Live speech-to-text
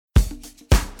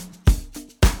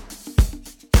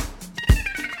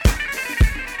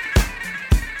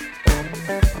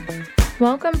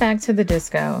Welcome back to The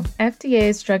Disco,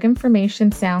 FDA's Drug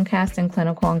Information Soundcast in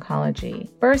Clinical Oncology,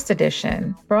 First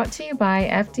Edition, brought to you by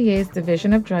FDA's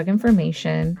Division of Drug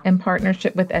Information in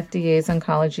partnership with FDA's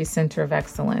Oncology Center of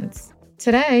Excellence.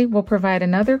 Today, we'll provide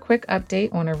another quick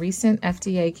update on a recent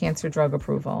FDA cancer drug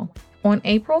approval. On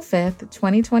April 5,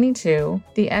 2022,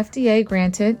 the FDA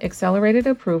granted accelerated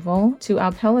approval to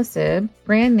alpelisib,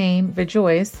 brand name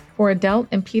Vijoice, for adult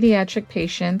and pediatric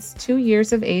patients 2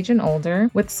 years of age and older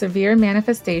with severe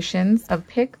manifestations of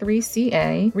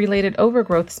PIK3CA-related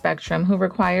overgrowth spectrum who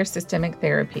require systemic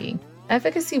therapy.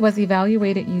 Efficacy was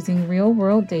evaluated using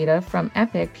real-world data from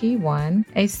EPIC-P1,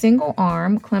 a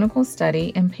single-arm clinical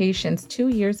study in patients 2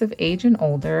 years of age and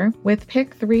older with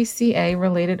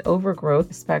PIK3CA-related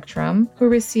overgrowth spectrum who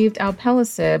received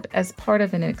alpelisib as part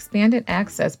of an expanded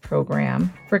access program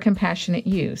for compassionate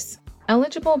use.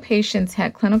 Eligible patients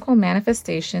had clinical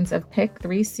manifestations of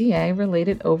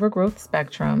PIK3CA-related overgrowth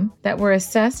spectrum that were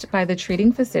assessed by the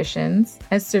treating physicians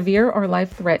as severe or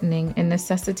life-threatening and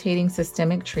necessitating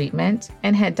systemic treatment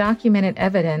and had documented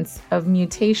evidence of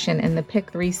mutation in the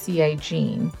PIK3CA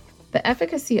gene. The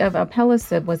efficacy of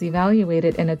alpelisib was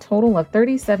evaluated in a total of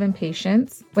 37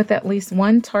 patients with at least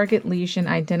one target lesion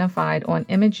identified on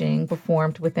imaging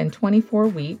performed within 24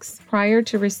 weeks prior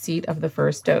to receipt of the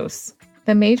first dose.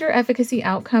 The major efficacy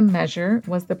outcome measure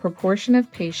was the proportion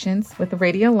of patients with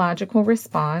radiological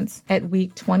response at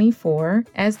week 24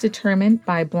 as determined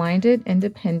by blinded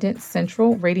independent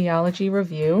central radiology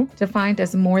review, defined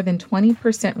as more than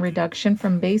 20% reduction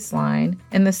from baseline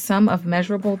in the sum of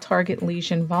measurable target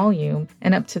lesion volume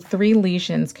and up to 3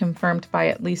 lesions confirmed by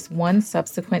at least one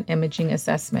subsequent imaging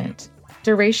assessment.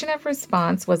 Duration of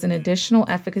response was an additional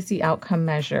efficacy outcome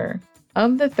measure.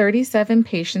 Of the 37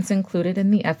 patients included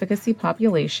in the efficacy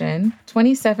population,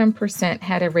 27%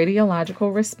 had a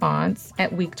radiological response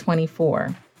at week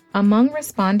 24. Among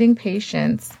responding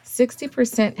patients,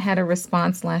 60% had a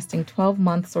response lasting 12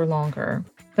 months or longer.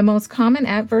 The most common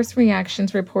adverse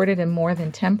reactions reported in more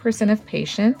than 10% of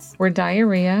patients were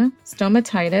diarrhea,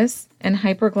 stomatitis, and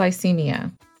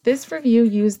hyperglycemia. This review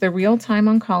used the Real-Time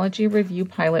Oncology Review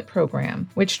Pilot Program,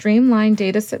 which streamlined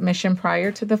data submission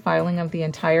prior to the filing of the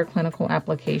entire clinical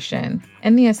application,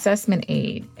 and the Assessment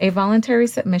Aid, a voluntary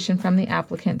submission from the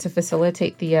applicant to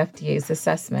facilitate the FDA's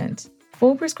assessment.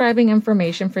 Full prescribing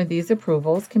information for these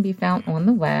approvals can be found on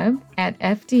the web at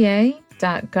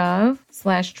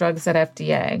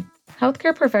fda.gov/drugs@fda.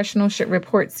 Healthcare professionals should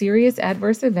report serious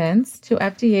adverse events to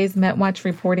FDA's MedWatch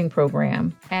reporting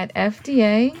program at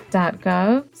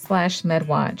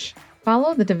fda.gov/medwatch.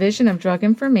 Follow the Division of Drug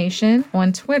Information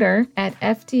on Twitter at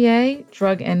FDA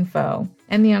Drug Info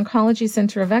and the Oncology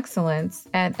Center of Excellence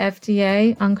at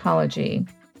FDA Oncology.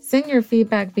 Send your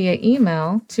feedback via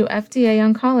email to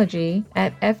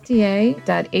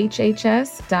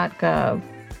fdaoncology@fda.hhs.gov.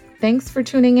 Thanks for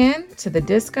tuning in to the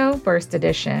Disco First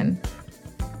Edition.